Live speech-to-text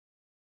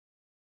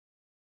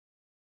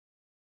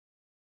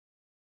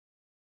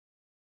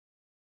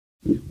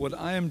What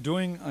I am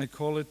doing, I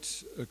call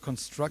it a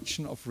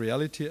construction of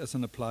reality as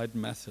an applied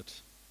method.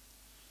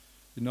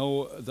 You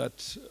know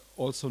that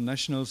also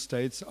national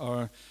states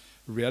are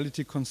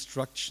reality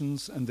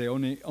constructions, and they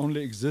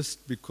only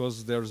exist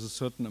because there's a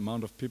certain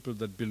amount of people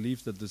that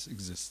believe that this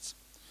exists.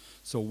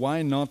 So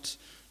why not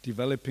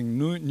developing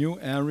new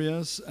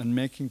areas and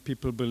making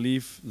people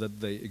believe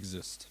that they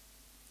exist?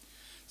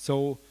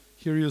 So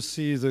here you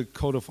see the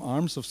coat of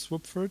arms of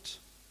Słubfurt,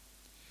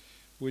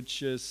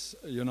 which is,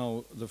 you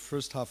know, the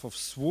first half of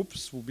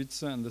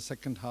Słubice, and the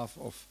second half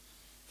of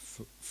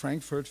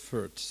Frankfurt,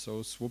 Furt.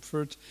 So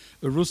Słubfurt,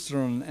 a rooster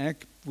on an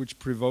egg, which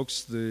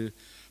provokes the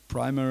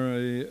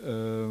primary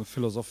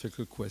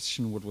philosophical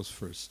question: what was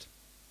first?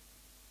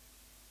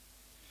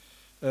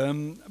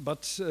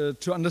 But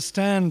to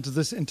understand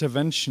this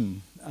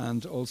intervention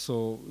and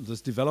also this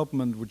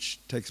development, which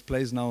takes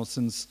place now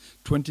since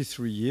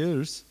 23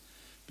 years,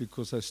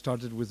 because I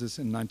started with this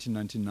in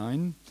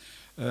 1999,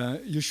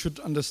 you should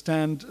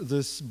understand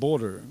this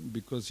border,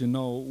 because, you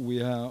know,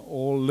 we are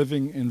all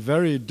living in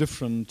very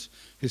different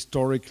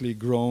historically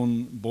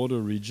grown border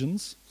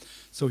regions.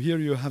 So here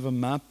you have a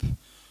map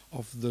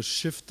of the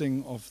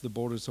shifting of the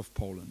borders of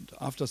Poland.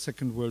 After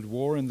Second World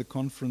War, in the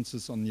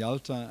conferences on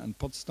Yalta and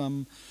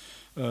Potsdam,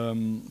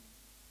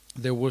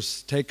 there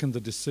was taken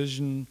the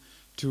decision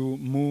to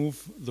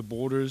move the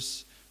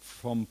borders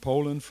from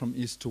Poland from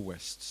east to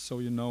west. So,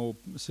 you know,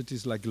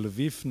 cities like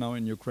Lviv now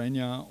in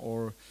Ukraine,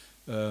 or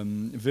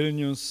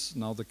Vilnius,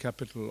 now the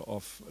capital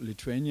of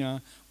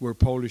Lithuania, were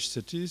Polish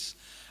cities.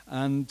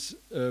 And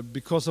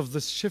because of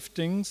this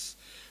shiftings,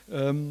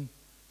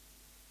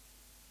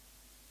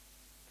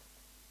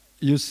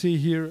 you see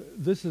here,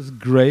 this is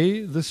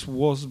gray. This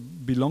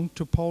belonged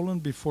to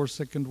Poland before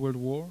Second World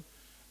War.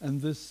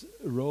 And this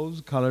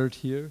rose colored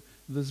here,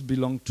 this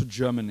belonged to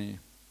Germany.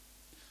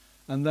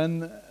 And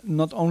then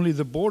not only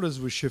the borders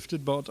were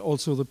shifted, but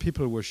also the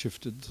people were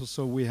shifted.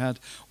 So we had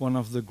one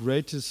of the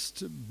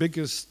greatest,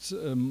 biggest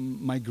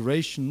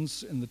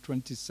migrations in the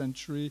 20th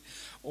century.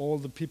 All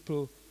the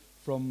people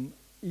from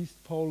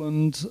East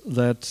Poland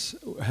that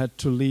had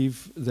to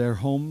leave their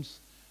homes,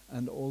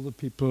 and all the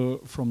people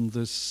from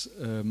this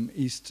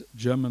East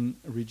German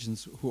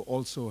regions who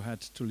also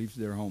had to leave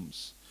their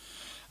homes.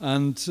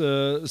 And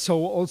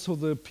so also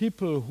the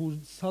people who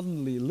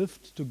suddenly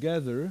lived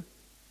together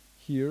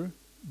here,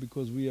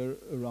 because we are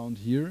around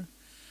here,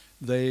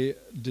 they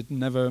did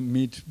never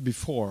meet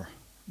before,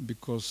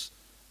 because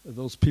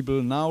those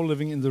people now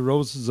living in the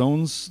rose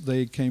zones,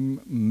 they came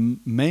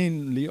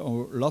mainly,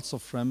 or lots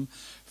of them,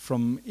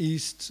 from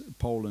East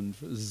Poland,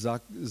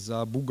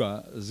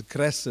 Zabuga,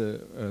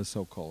 Kresy,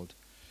 so-called.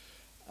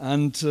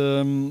 And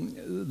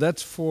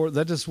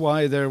that is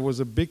why there was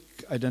a big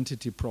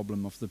identity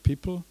problem of the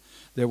people.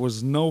 There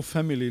was no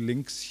family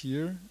links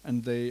here,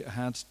 and they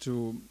had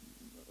to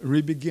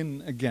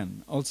re-begin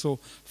again. Also,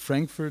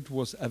 Frankfurt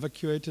was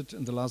evacuated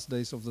in the last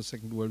days of the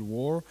Second World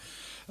War,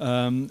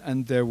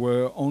 and there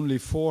were only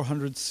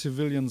 400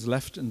 civilians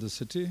left in the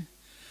city,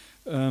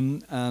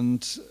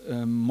 and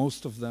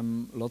most of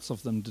them, lots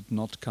of them, did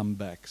not come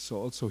back. So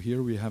also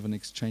here we have an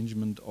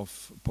exchangement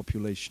of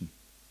population.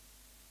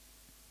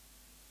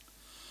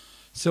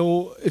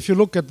 So if you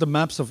look at the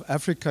maps of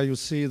Africa, you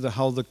see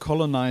how the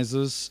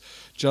colonizers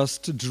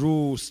just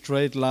drew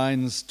straight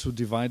lines to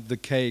divide the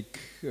cake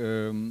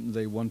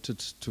they wanted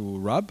to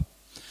rub.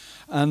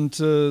 And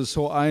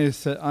so I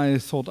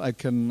thought I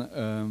can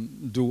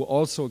do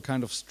also a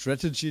kind of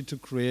strategy to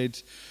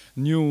create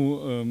new,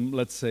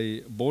 let's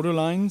say,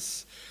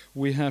 borderlines.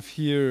 We have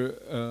here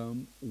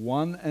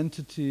one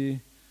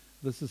entity.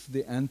 This is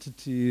the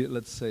entity,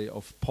 let's say,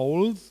 of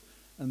Poles.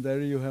 And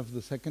there you have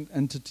the second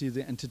entity,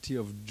 the entity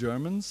of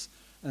Germans.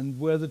 And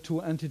where the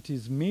two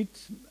entities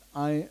meet,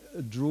 I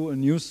drew a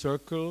new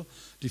circle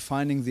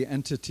defining the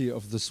entity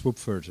of the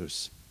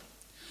Słubfurters.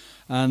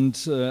 And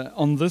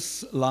on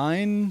this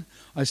line,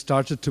 I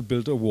started to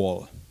build a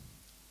wall.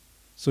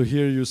 So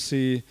here you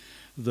see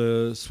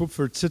the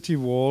Słubfurt city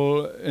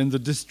wall in the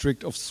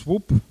district of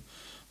Słup.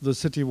 The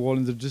city wall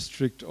in the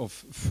district of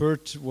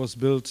Furt was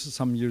built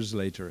some years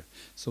later.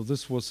 So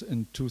this was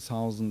in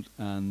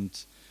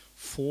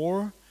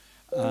 2004,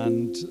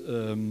 and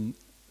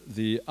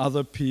the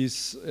other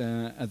piece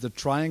at the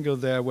triangle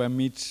there where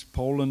meet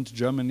Poland,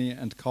 Germany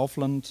and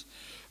Kaufland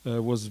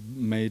was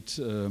made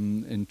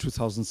in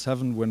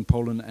 2007 when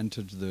Poland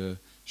entered the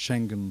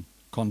Schengen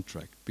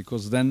contract,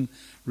 because then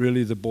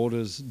really the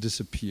borders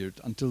disappeared.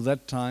 Until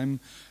that time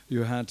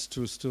you had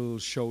to still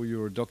show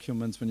your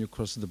documents when you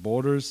crossed the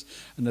borders,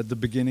 and at the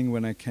beginning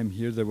when I came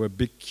here there were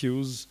big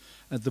queues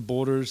at the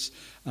borders,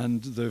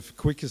 and the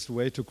quickest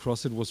way to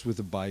cross it was with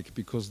a bike,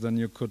 because then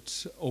you could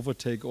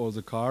overtake all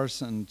the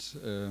cars and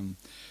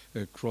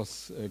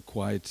cross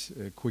quite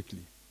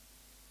quickly.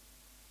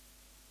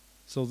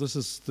 So this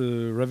is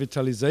the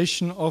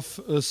revitalization of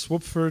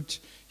Słubfurt.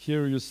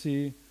 Here you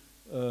see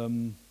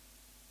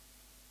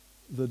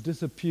the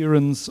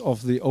disappearance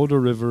of the Oder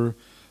River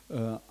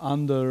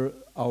under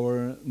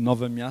our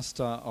Nowe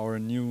Miasta, our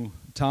new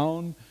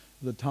town.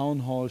 The town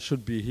hall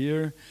should be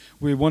here.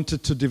 We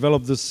wanted to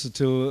develop this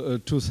till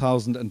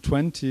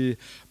 2020,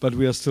 but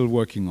we are still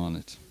working on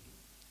it.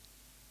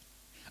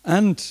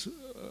 And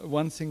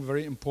one thing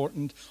very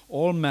important,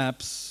 all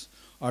maps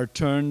are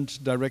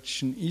turned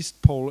direction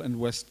East Pole and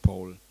West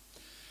Pole.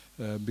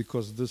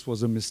 Because this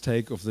was a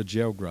mistake of the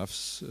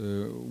geographs.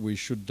 We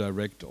should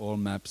direct all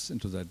maps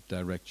into that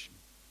direction.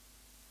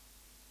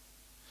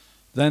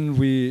 Then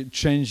we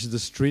changed the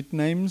street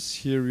names.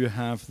 Here you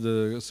have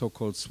the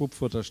so-called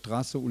Słubfurter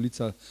Straße,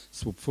 ulica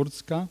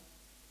Słubfurcka,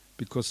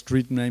 because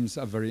street names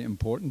are very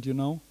important, you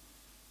know.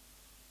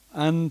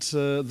 And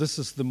this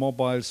is the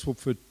mobile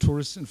Słubfurt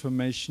tourist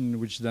information,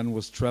 which then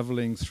was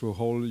traveling through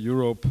whole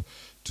Europe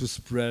to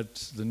spread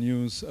the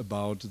news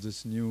about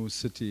this new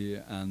city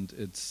and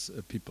its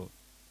people.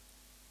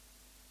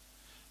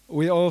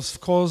 We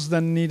of course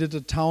then needed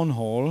a town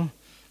hall.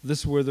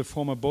 These were the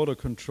former border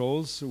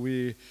controls.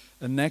 We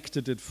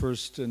enacted it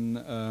first in,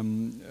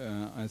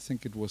 I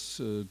think it was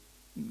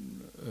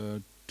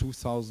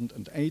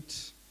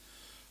 2008,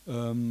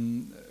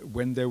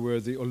 when there were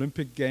the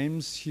Olympic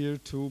Games here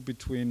too,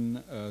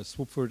 between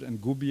Słubfurt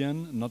and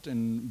Gubien, not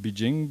in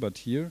Beijing, but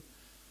here.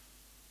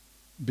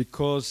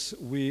 Because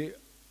we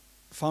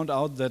found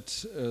out that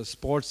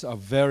sports are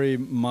very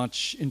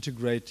much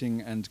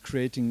integrating and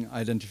creating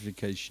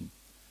identification.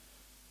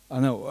 I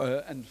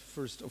know, and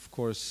first, of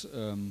course,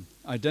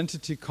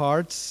 identity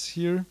cards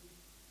here.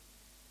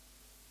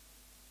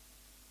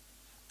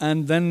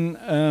 And then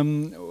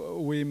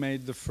we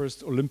made the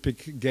first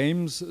Olympic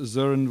Games.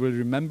 Sören will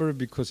remember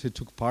because he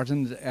took part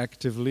in it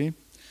actively.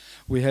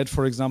 We had,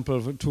 for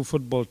example, 2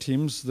 football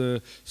teams.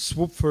 The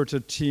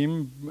Słubfurter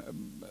team,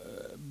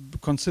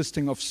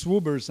 consisting of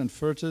Swubers and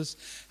Furters,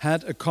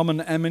 had a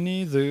common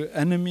enemy, the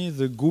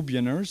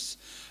Gubieners.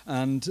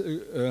 And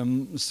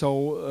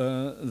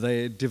so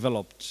they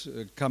developed,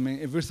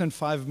 within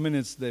 5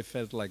 minutes they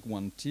felt like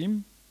one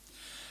team.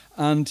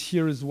 And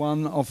here is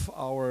one of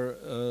our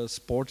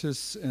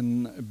sporters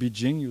in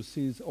Beijing. You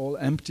see it's all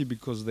empty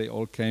because they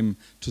all came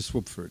to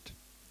Słubfurt.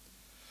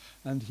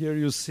 And here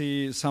you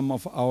see some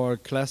of our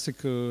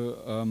classical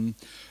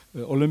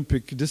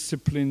Olympic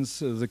disciplines,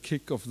 the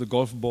kick of the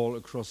golf ball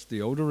across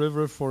the Oder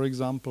River, for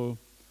example,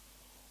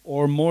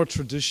 or more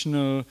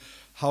traditional,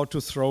 how to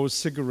throw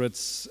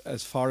cigarettes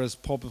as far as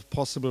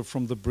possible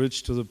from the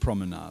bridge to the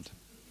promenade.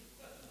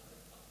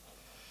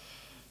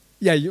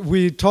 Yeah,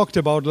 we talked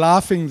about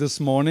laughing this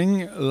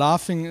morning.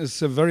 Laughing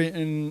is a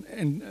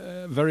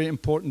very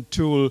important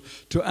tool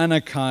to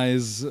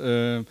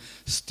anarchize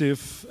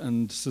stiff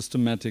and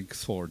systematic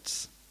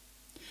thoughts.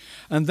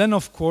 And then,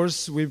 of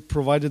course, we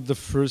provided the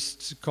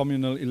first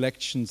communal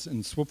elections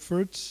in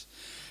Słubfurt.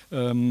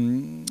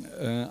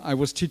 I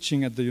was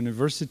teaching at the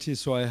university,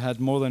 so I had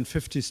more than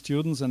 50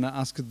 students, and I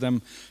asked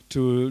them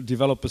to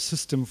develop a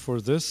system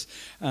for this.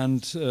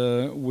 And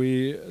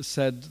we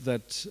said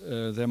that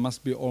there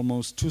must be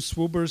almost 2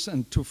 Swubers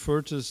and 2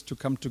 Furters to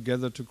come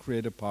together to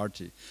create a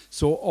party.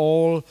 So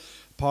all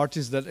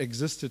parties that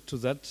existed to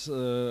that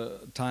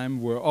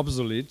time were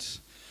obsolete,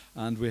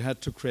 and we had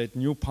to create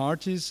new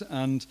parties,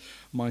 and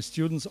my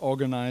students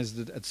organized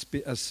it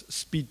as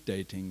speed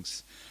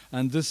datings.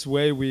 And this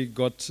way we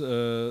got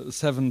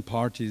 7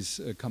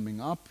 parties coming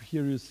up.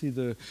 Here you see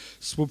the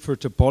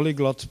Słubfurter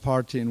Polyglot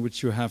Party, in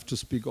which you have to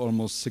speak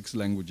almost 6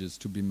 languages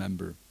to be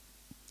member.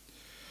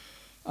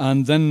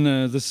 And then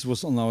this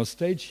was on our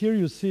stage. Here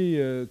you see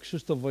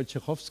Krzysztof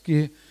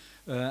Wojciechowski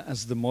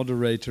as the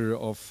moderator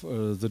of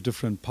the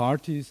different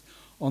parties.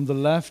 On the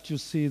left you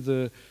see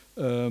the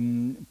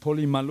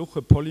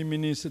Polymaluche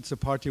Polyminis. It's a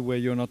party where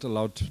you're not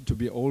allowed to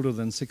be older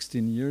than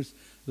 16 years.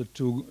 The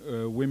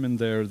 2 women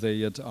there, they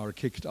yet are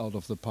kicked out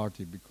of the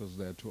party because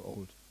they're too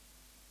old.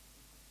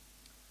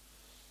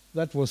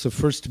 That was the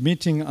first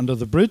meeting under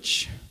the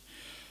bridge.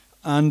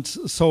 And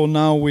so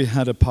now we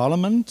had a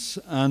parliament,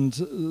 and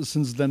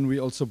since then we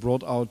also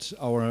brought out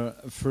our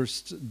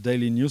first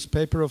daily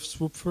newspaper of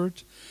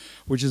Słubfurt,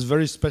 which is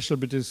very special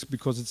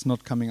because it's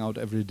not coming out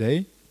every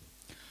day.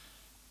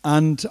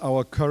 And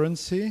our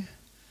currency,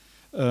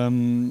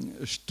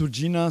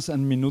 Studzinas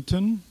and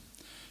Minuten.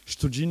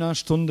 Studzina,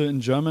 Stunde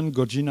in German,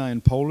 Godzina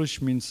in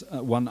Polish means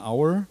 1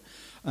 hour,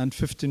 and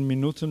 15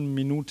 Minuten,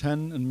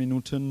 Minuten, and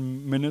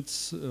Minuten,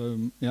 minutes.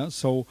 Yeah,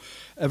 so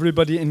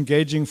everybody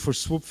engaging for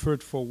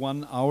Słubfurt for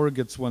 1 hour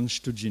gets 1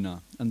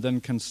 Studzina, and then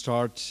can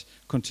start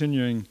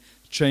continuing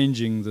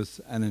changing this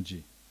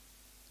energy.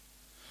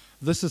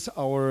 This is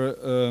our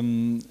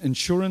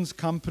insurance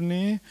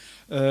company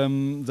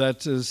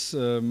that is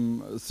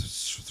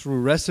through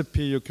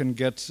recipe you can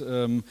get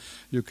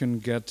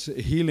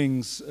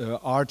healings,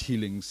 art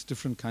healings,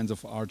 different kinds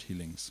of art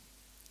healings.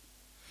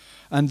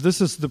 And this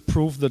is the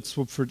proof that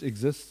Słubfurt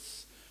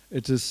exists.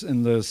 It is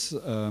in this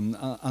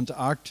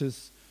Antarctic,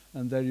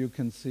 and there you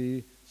can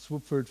see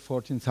Słubfurt,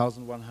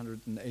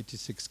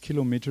 14,186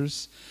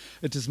 kilometers.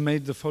 It is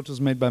made, the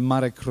photos made by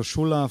Marek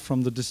Kroszula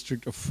from the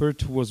district of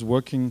Fürth, who was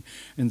working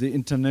in the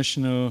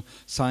international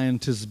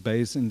scientist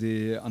base in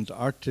the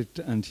Antarctic,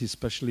 and he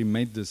specially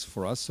made this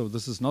for us. So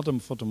this is not a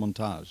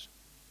photomontage.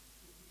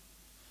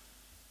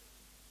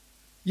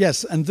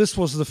 Yes, and this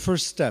was the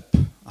first step,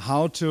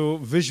 how to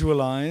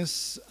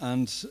visualize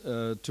and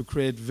to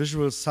create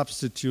visual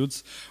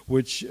substitutes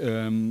which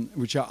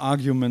are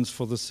arguments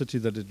for the city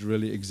that it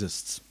really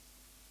exists.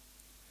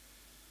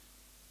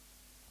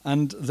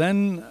 And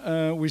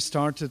then we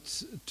started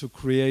to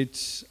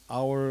create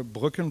our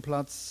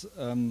Brückenplatz,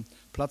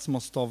 Platz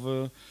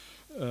Mostowy,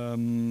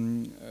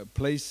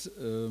 place,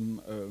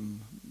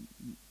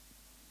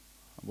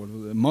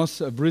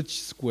 Bridge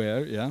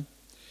Square, yeah.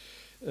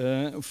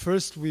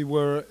 First we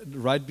were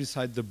right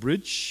beside the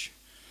bridge.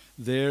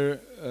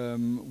 There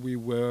we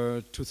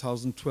were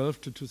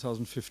 2012 to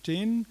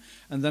 2015,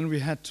 and then we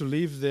had to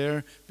leave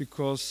there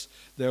because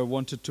they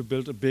wanted to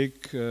build a big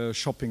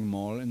shopping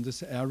mall in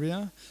this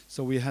area.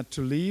 So we had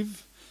to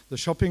leave. The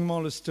shopping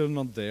mall is still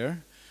not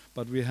there,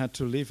 but we had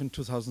to leave in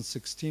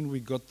 2016.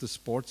 We got the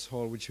sports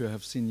hall, which you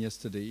have seen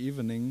yesterday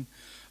evening,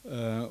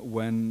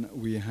 when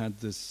we had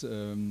this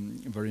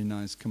very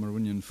nice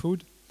Cameroonian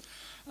food.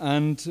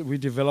 And we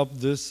developed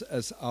this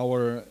as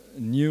our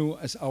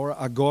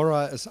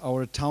agora, as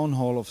our town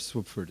hall of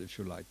Słubfurt, if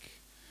you like.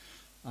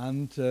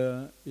 And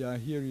yeah,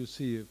 here you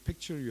see a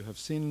picture. You have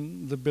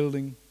seen the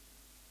building.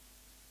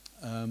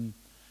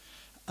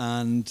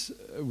 And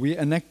we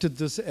enacted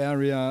this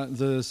area.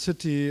 The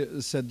city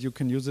said you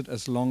can use it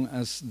as long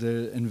as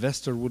the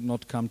investor would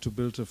not come to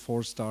build a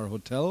 4-star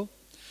hotel.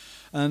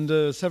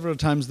 And several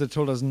times they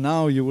told us,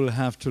 now you will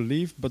have to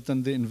leave, but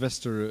then the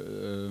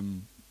investor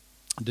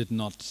did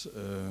not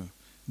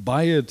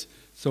buy it,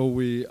 so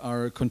we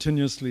are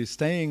continuously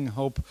staying,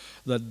 hope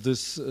that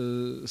this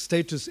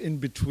status in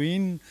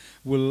between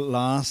will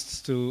last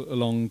still a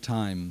long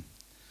time.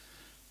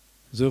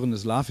 Sören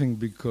is laughing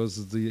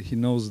because he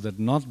knows that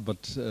not,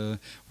 but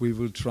we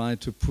will try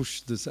to push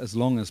this as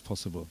long as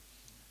possible.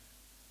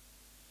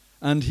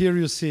 And here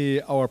you see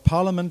our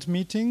parliament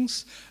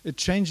meetings. It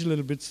changed a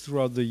little bit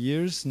throughout the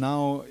years.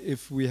 Now,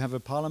 if we have a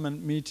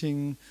parliament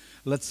meeting,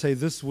 let's say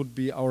this would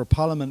be our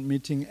parliament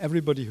meeting,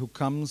 everybody who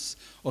comes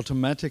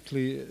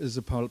automatically is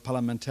a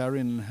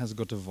parliamentarian and has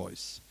got a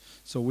voice.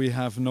 So we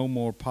have no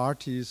more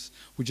parties,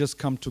 we just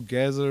come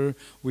together,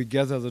 we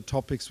gather the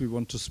topics we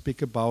want to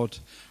speak about,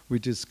 we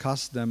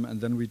discuss them, and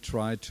then we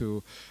try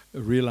to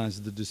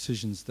realize the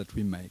decisions that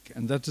we make.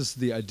 And that is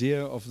the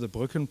idea of the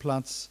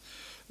Brückenplatz,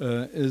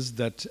 is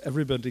that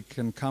everybody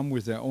can come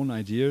with their own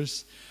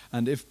ideas,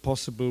 and if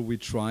possible we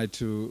try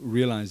to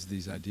realize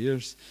these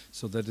ideas.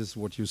 So that is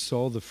what you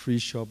saw, the free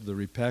shop, the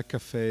repair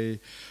cafe,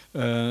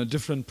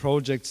 different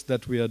projects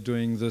that we are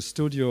doing, the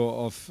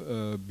studio of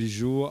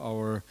Bijou,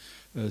 our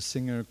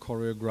singer,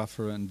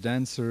 choreographer and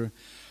dancer,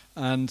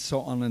 and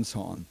so on and so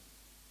on.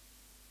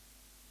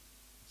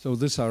 So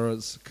these are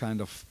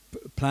kind of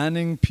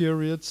planning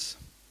periods.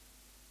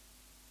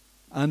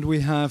 And we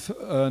have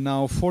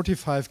now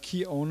 45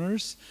 key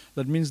owners.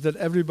 That means that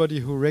everybody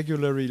who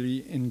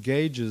regularly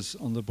engages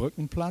on the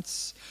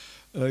Brückenplatz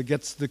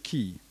gets the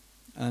key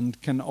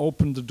and can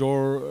open the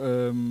door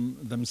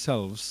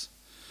themselves.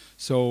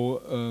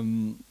 So,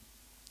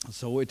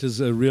 so it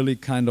is a really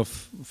kind of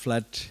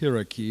flat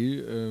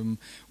hierarchy.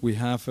 We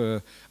have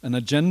an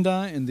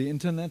agenda in the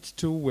internet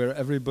too, where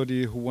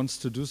everybody who wants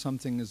to do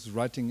something is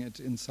writing it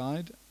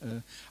inside.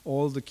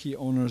 All the key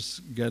owners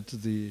get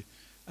the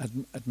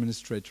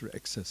administrator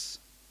access.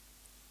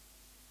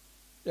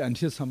 Yeah, and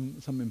here's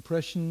some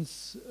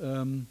impressions.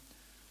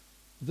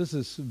 This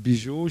is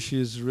Bijou. She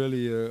is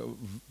really a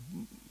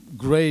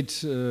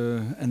great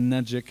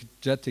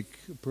energetic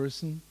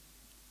person.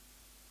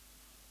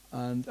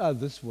 And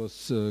this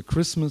was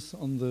Christmas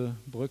on the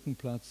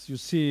Brückenplatz. You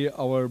see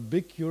our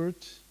big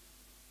yurt,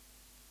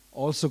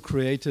 also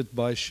created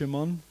by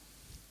Shimon.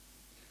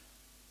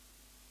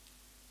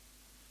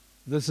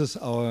 This is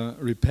our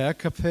repair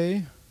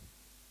cafe.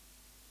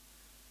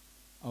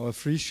 Our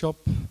free shop.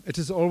 It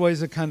is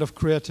always a kind of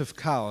creative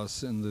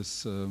chaos in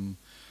this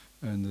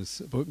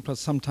Brückenplatz.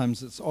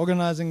 Sometimes it's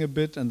organizing a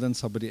bit, and then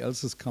somebody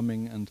else is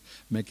coming and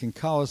making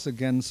chaos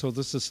again. So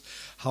this is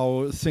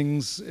how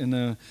things in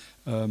a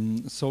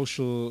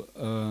social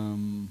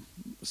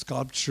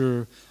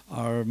sculpture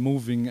are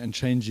moving and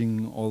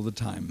changing all the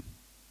time.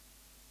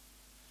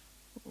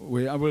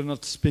 I will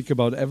not speak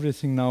about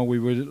everything now. We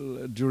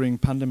will, during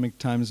pandemic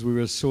times, we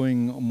were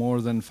sewing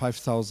more than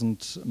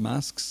 5,000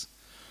 masks.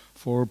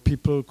 For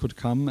people could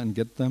come and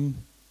get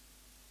them.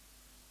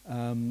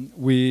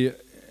 We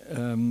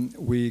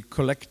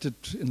collected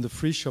in the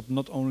free shop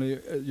not only,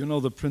 you know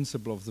the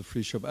principle of the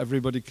free shop,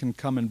 everybody can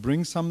come and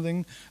bring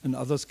something and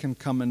others can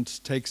come and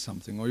take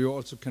something, or you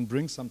also can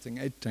bring something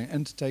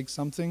and take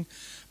something.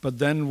 But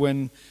then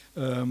when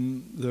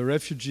the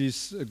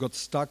refugees got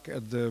stuck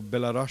at the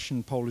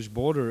Belarusian-Polish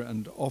border,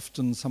 and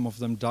often some of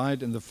them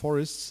died in the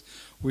forests,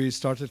 we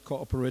started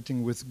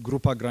cooperating with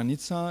Grupa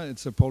Granica.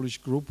 It's a Polish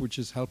group which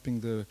is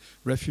helping the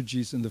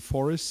refugees in the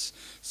forests.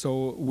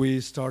 So we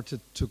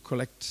started to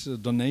collect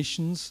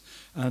donations,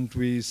 and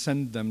we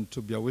sent them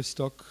to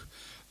Białystok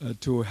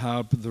to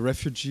help the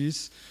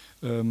refugees.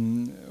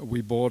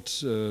 We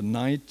bought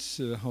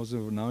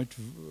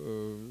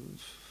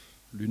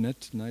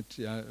lunette night,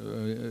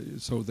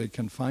 so they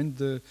can find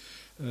the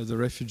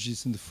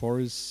refugees in the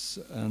forests,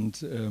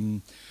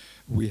 and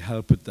we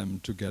helped them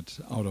to get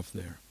out of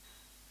there.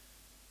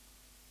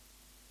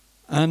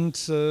 And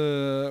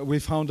we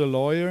found a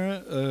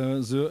lawyer,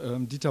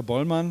 Dieter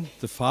Bollmann,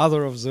 the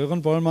father of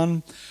Sören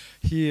Bollmann.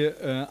 He,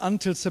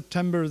 until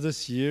September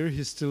this year,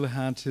 he still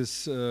had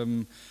his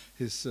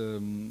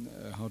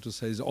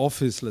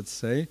office, let's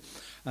say,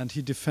 and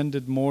he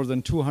defended more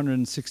than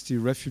 260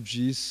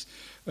 refugees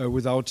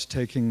without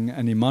taking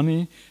any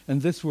money.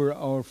 And these were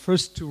our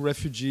first 2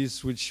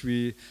 refugees, which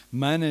we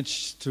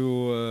managed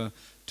to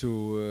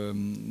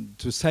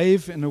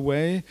save in a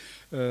way.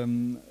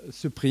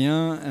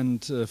 Cyprien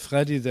and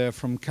Freddy, they're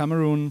from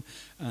Cameroon,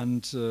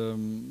 and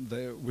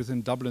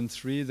within Dublin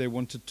 3 they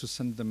wanted to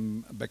send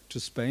them back to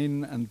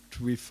Spain, and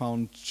we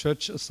found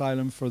church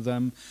asylum for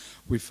them.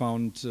 We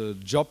found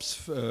jobs,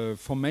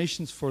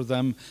 formations for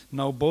them.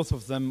 Now both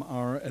of them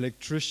are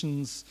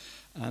electricians,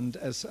 and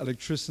as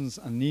electricians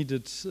are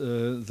needed,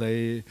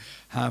 they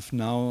are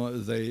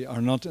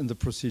not in the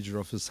procedure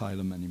of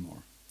asylum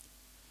anymore.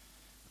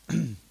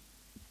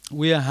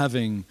 We are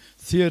having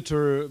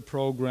theater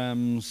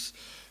programs,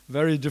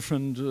 very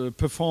different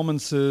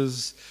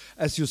performances.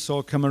 As you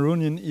saw,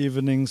 Cameroonian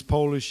evenings,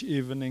 Polish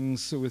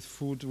evenings with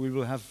food. We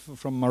will have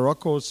from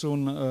Morocco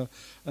soon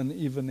an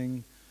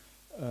evening.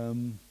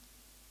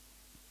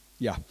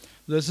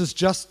 This is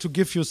just to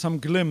give you some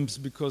glimpse,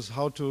 because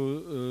how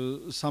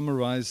to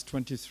summarize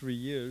 23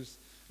 years,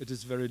 it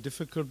is very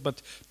difficult,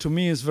 but to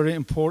me it's very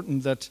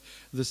important that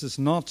this is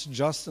not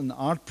just an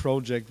art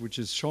project which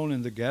is shown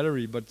in the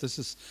gallery, but this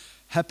is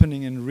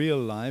happening in real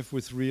life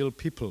with real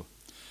people.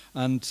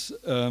 And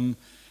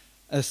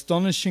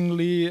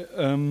astonishingly,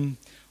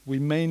 we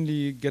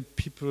mainly get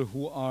people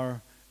who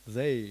are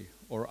they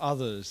or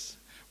others,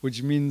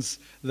 which means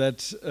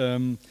that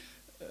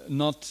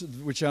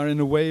which are in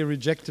a way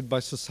rejected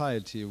by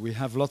society. We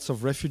have lots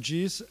of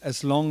refugees,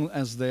 as long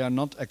as they are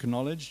not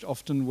acknowledged.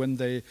 Often when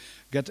they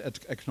get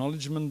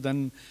acknowledgement,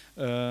 then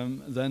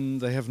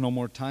they have no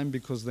more time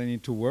because they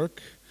need to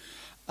work.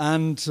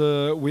 And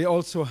we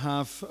also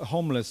have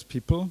homeless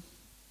people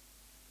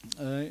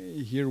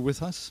here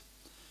with us.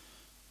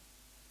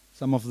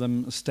 Some of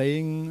them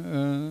staying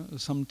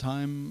some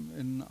time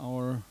in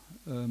our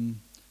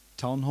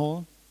town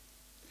hall.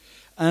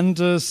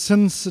 And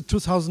since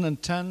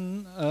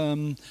 2010,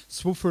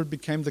 Słubfurt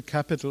became the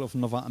capital of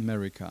Nova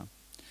America.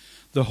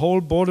 The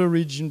whole border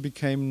region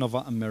became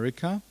Nova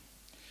America.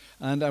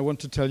 And I want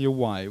to tell you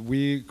why.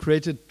 We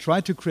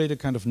tried to create a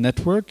kind of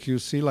network, you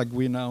see, like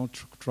we now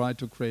try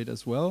to create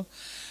as well.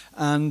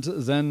 And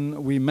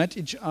then we met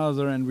each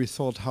other and we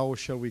thought, how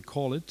shall we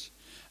call it?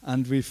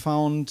 And we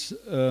found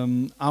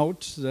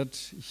out that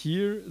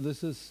here,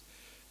 this is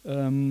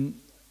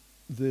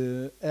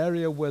the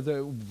area where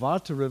the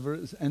Warthe River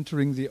is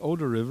entering the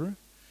Oder River.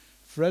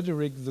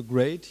 Frederick the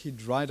Great, he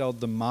dried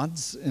out the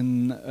muds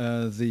in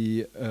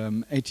the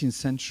 18th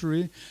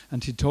century,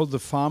 and he told the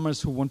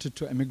farmers who wanted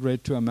to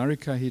emigrate to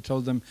America, he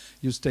told them,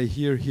 you stay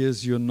here,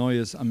 here's your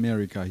neues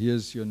America,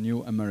 here's your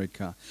new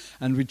America.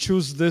 And we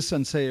choose this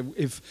and say,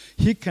 if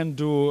he can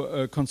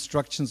do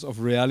constructions of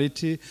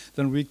reality,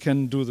 then we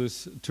can do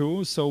this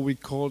too. So we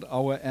called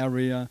our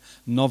area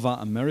Nova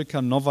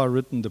America, Nova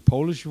written the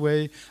Polish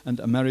way, and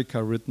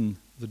America written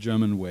the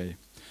German way.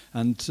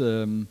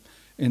 And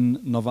in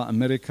Nova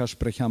America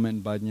sprechen wir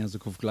in beiden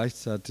języków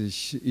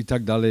gleichzeitig, i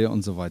tak dalej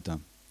und so weiter.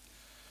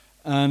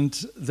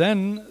 And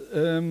then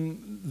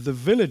the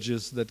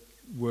villages that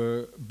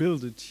were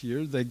built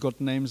here, they got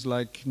names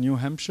like New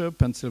Hampshire,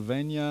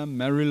 Pennsylvania,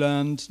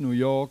 Maryland, New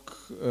York,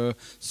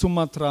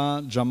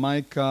 Sumatra,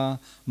 Jamaica,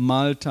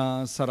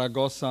 Malta,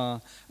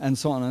 Saragossa, and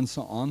so on and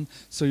so on.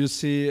 So you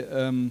see,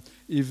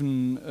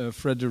 even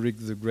Frederick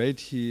the Great,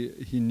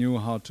 he knew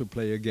how to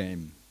play a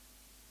game.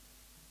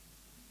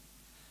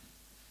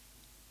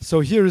 So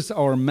here is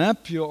our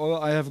map.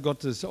 I have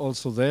got this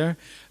also there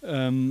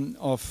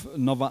of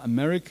Nova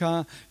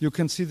America. You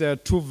can see there are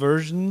 2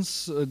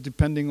 versions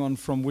depending on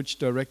from which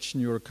direction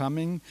you are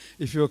coming.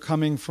 If you are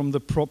coming from the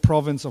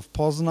province of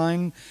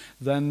Poznań,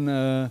 then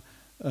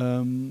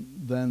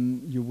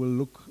you will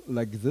look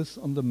like this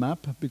on the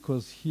map,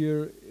 because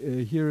here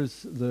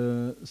is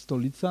the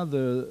Stolica,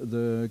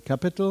 the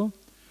capital.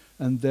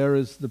 And there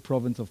is the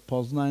province of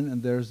Poznań,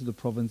 and there's the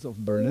province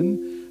of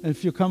Berlin. And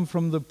if you come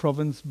from the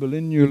province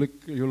Berlin, you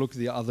look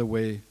the other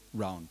way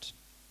round.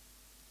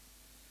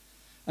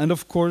 And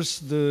of course,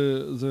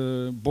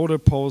 the border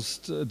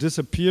post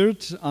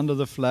disappeared under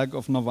the flag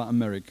of Nova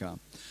America.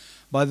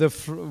 By the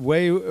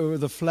way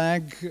the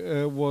flag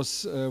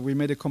was, we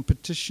made a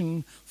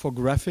competition for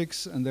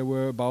graphics, and there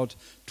were about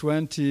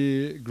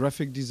 20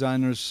 graphic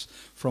designers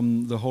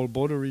from the whole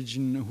border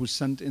region who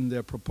sent in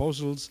their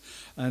proposals,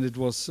 and it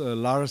was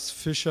Lars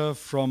Fischer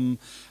from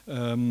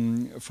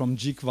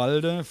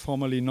Diekwalde,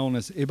 formerly known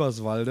as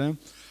Eberswalde,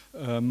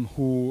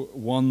 who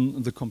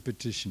won the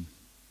competition.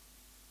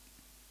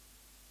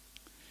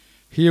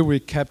 Here we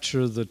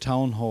capture the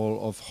town hall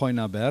of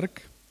Heunaberg.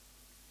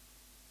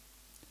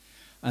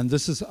 And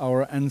this is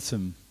our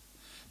anthem.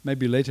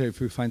 Maybe later,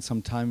 if we find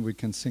some time, we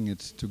can sing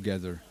it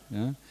together.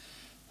 Yeah?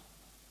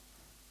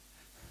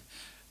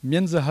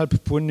 Między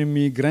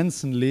halbpłynnymi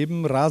Grenzen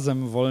leben,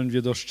 razem wollen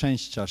wir do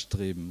szczęścia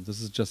streben.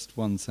 This is just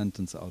one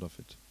sentence out of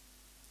it.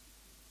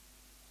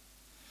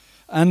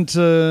 And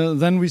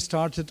then we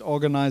started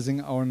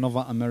organizing our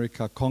Nova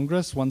America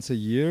Congress once a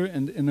year,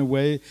 and in a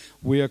way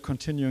we are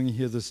continuing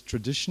here this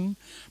tradition.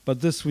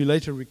 But this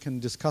we can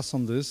discuss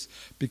on this,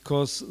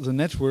 because the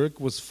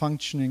network was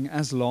functioning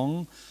as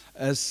long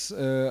as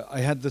I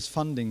had this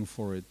funding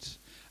for it.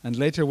 And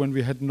later, when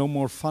we had no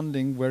more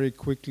funding, very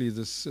quickly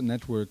this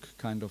network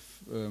kind of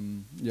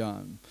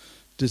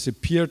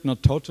disappeared.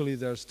 Not totally,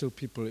 there are still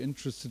people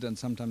interested, and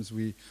sometimes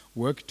we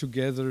work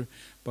together,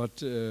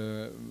 but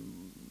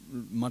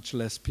much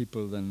less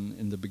people than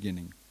in the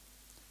beginning.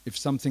 If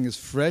something is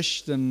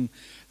fresh, then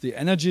the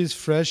energy is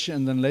fresh,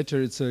 and then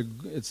later it's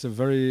a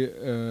very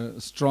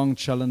strong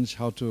challenge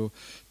how to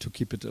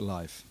keep it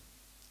alive.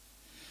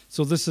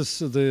 So this is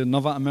the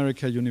Nova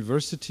America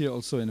University.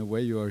 Also, in a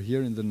way, you are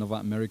here in the Nova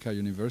America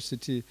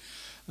University.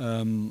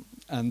 And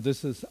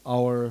this is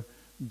our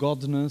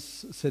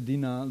goddess,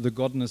 Sedina, the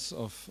goddess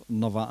of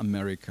Nova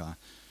America.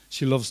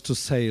 She loves to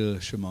sail,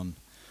 Shimon.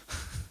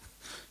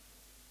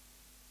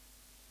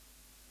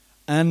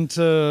 And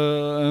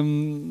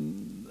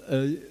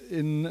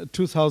in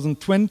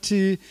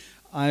 2020,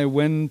 I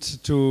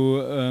went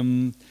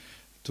to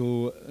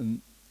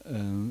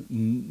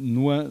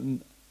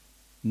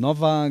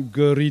Nova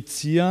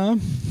Gorizia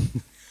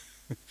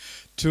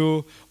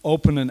to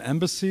open an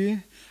embassy,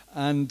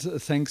 and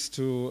thanks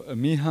to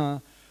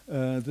Miha,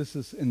 this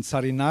is in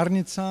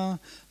Carinarnica,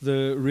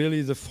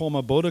 the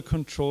former border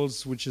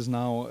controls, which is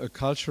now a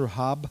culture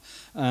hub,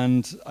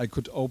 and I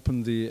could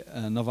open the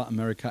Nova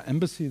America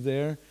embassy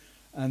there.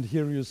 And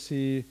here you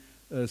see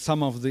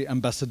some of the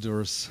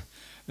ambassadors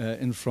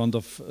in front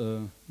of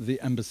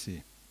the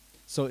embassy.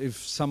 So if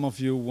some of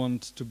you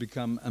want to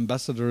become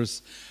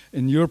ambassadors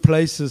in your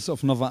places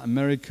of Nova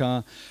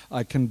America,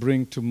 I can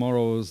bring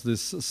tomorrow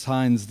these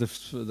signs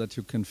that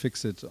you can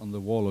fix it on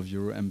the wall of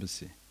your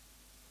embassy.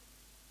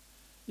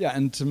 Yeah,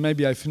 and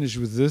maybe I finish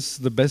with this.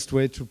 The best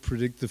way to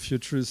predict the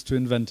future is to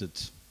invent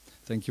it.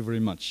 Thank you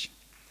very much.